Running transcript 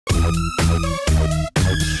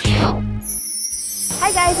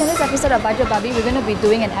Hi guys, in this episode of Budget Barbie, we're going to be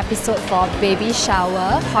doing an episode for baby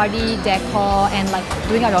shower, party decor, and like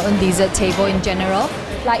doing our own dessert table in general.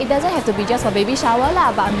 Like, it doesn't have to be just for baby shower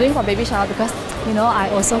lah, but I'm doing for baby shower because, you know, I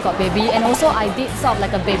also got baby, and also I did sort of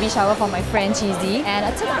like a baby shower for my friend Cheesy, and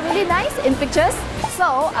it turned out really nice in pictures.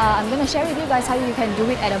 So I'm going to share with you guys how you can do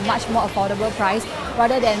it at a much more affordable price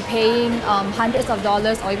rather than paying hundreds of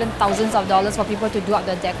dollars or even thousands of dollars for people to do up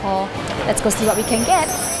the decor. Let's go see what we can get.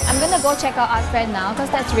 I'm going to go check out Art Friend now because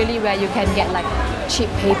that's really where you can get like cheap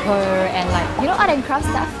paper and like, you know, art and craft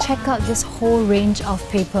stuff. Check out this whole range of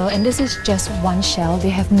paper, and this is just one shelf. They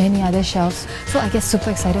have many other shelves. So I get super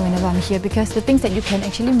excited whenever I'm here because the things that you can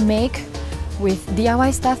actually make with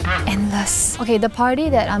DIY stuff, endless. Okay, the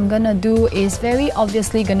party that I'm gonna do is very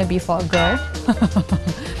obviously gonna be for a girl.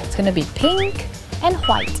 It's gonna be pink and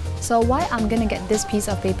white. So why I'm gonna get this piece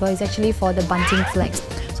of paper is actually for the bunting flags.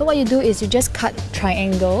 So what you do is you just cut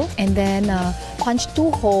triangle and then punch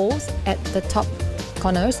 2 holes at the top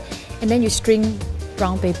corners, and then you string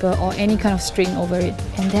brown paper or any kind of string over it,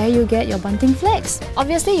 and there you get your bunting flags.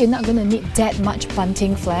 Obviously you're not going to need that much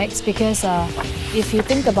bunting flags because if you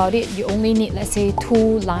think about it, you only need, let's say,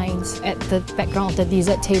 2 lines at the background of the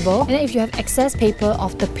dessert table, and then if you have excess paper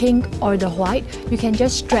of the pink or the white, you can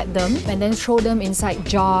just shred them and then throw them inside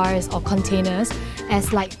jars or containers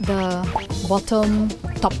as like the bottom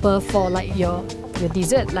topper for like your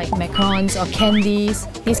dessert, like macarons or candies.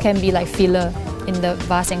 These can be like filler in the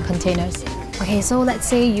vase and containers. Okay, so let's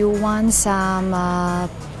say you want some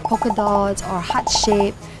polka dots or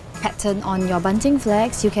heart-shaped pattern on your bunting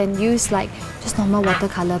flags. You can use like just normal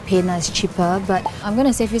watercolor paint, it's cheaper, but I'm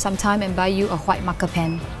gonna save you some time and buy you a white marker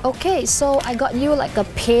pen. Okay, so I got you like a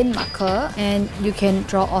paint marker, and you can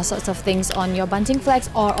draw all sorts of things on your bunting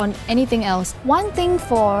flags or on anything else. One thing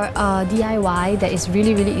for DIY that is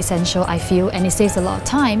really essential, I feel, and it saves a lot of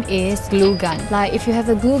time, is glue gun. Like if you have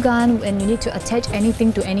a glue gun and you need to attach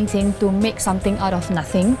anything to make something out of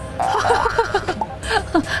nothing.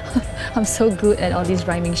 I'm so good at all this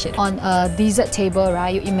rhyming shit. On a dessert table,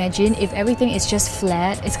 right, you imagine if everything is just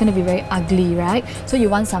flat, it's going to be very ugly, right? So you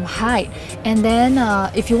want some height. And then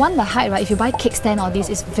if you want the height, right, if you buy kickstand or this,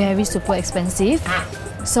 it's very super expensive.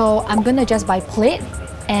 So I'm going to just buy plate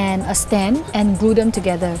and a stand and glue them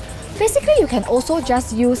together. Basically, you can also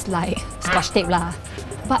just use like scotch tape lah.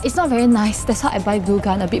 But it's not very nice. That's how I buy glue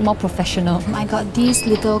gun, a bit more professional. I got these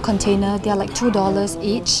little container. They are like $2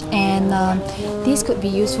 each, and these could be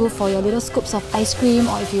useful for your little scoops of ice cream,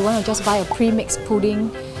 or if you want to just buy a pre-mixed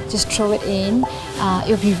pudding, just throw it in.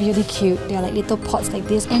 It'll be really cute. They're like little pots like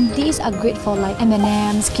this, and these are great for like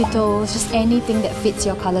M&Ms, Skittles, just anything that fits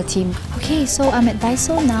your color theme. Okay, so I'm at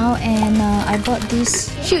Daiso now, and I bought this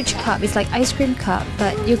huge cup. It's like ice cream cup,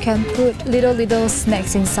 but you can put little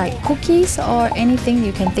snacks inside, cookies or anything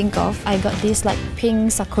you can think of. I got these like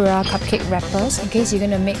pink sakura cupcake wrappers in case you're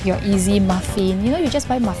gonna make your easy muffin. You know, you just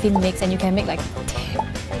buy muffin mix and you can make like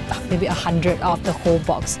maybe 100 out of the whole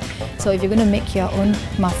box. So if you're going to make your own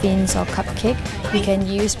muffins or cupcake, you can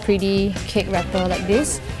use pretty cake wrapper like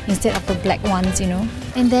this instead of the black ones, you know.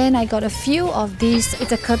 And then I got a few of these.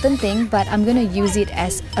 It's a curtain thing, but I'm going to use it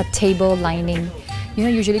as a table lining. You know,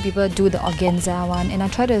 usually people do the organza one, and I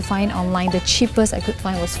tried to find online. The cheapest I could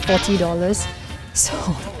find was $40. So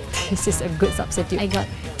this is a good substitute. I got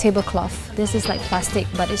tablecloth. This is like plastic,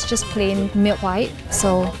 but it's just plain milk white,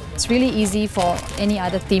 so it's really easy for any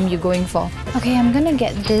other theme you're going for. Okay, I'm gonna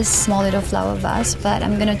get this small little flower vase, but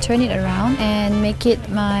I'm gonna turn it around and make it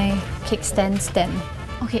my kickstand stand.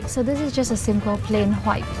 Okay, so this is just a simple plain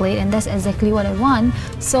white plate, and that's exactly what I want,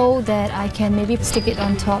 so that I can maybe stick it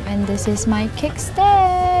on top, and this is my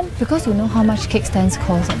kickstand. Because you know how much kickstands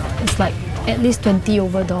cost, it's like at least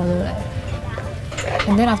 $20 over.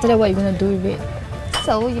 And then after that, what are you gonna do with it?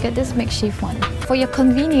 So you get this makeshift one. For your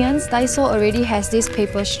convenience, Daiso already has these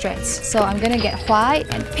paper shreds. So I'm gonna get white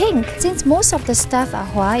and pink. Since most of the stuff are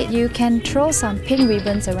white, you can throw some pink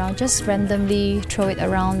ribbons around. Just randomly throw it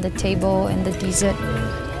around the table and the dessert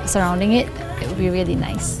surrounding it. It will be really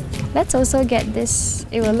nice. Let's also get this.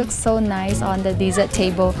 It will look so nice on the dessert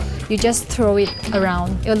table. You just throw it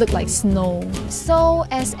around. It will look like snow. So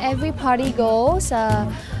as every party goes,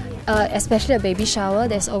 especially a baby shower,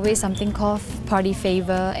 there's always something called party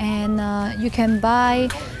favor, and you can buy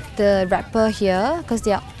the wrapper here because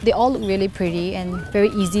they all look really pretty and very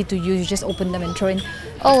easy to use. You just open them and throw in.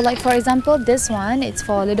 Oh, like for example, this one, it's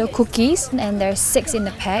for little cookies, and there's 6 in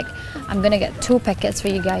the pack. I'm gonna get 2 packets for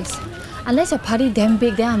you guys. Unless your party damn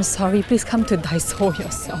big, then I'm sorry, please come to Daiso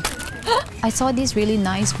yourself. I saw these really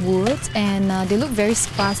nice woods, and they look very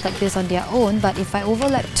sparse like this on their own, but if I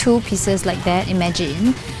overlap 2 pieces like that,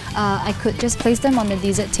 imagine, I could just place them on the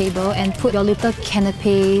dessert table and put your little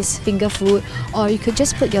canapes, finger food, or you could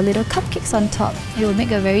just put your little cupcakes on top. It will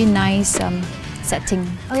make a very nice setting.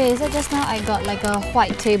 Okay, so just now I got like a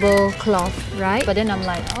white tablecloth, right? But then I'm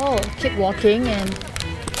like, oh, keep walking and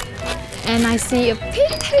I see a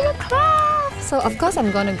pink tablecloth. So of course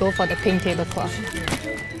I'm gonna go for the pink tablecloth.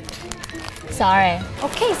 Sorry.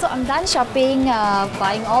 Okay, so I'm done shopping,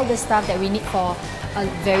 buying all the stuff that we need for a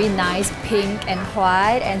very nice pink and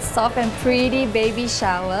white and soft and pretty baby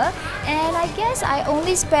shower. And I guess I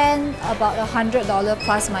only spent about $100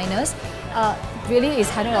 plus minus. Really is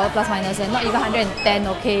 $100 plus minus and not even 110,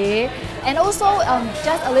 okay? And also,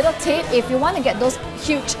 just a little tip, if you want to get those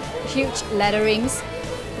huge letterings,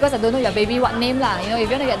 because I don't know your baby what name lah, you know, if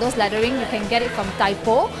you want to get those lettering, you can get it from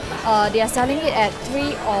Typo. They are selling it at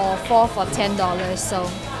 3 or 4 for $10. So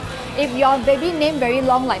if your baby name very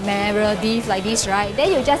long like Meredith like this, right,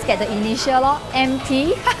 then you just get the initial or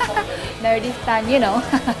MT. Meredith Tan, you know.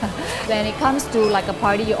 When it comes to like a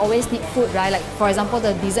party, you always need food, right? Like for example,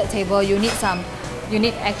 the dessert table, you need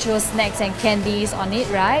actual snacks and candies on it,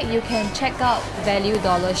 right? You can check out Value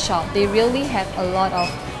Dollar Shop. They really have a lot of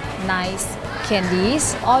nice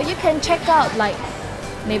candies. Or you can check out like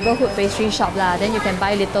neighborhood pastry shop lah. Then you can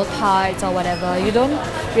buy little tarts or whatever. You don't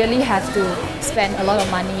really have to spend a lot of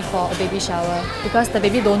money for a baby shower because the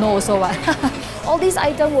baby don't know also what. All these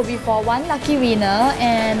items will be for one lucky winner,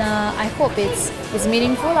 and I hope it's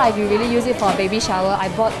meaningful. If you really use it for a baby shower, I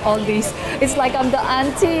bought all these. It's like I'm the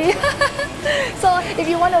auntie. So if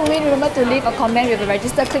you want to win, remember to leave a comment with a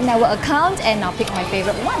registered Clicknetwork account, and I'll pick my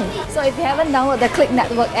favorite one. So if you haven't downloaded the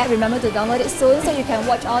Clicknetwork app, remember to download it soon so you can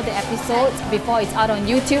watch all the episodes before it's out on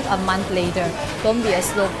YouTube a month later. Don't be a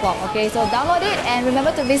slowpoke, okay? So download it and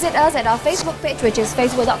remember to visit us at our Facebook page, which is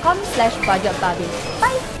facebook.com/budgetbarbie.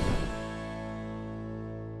 Bye!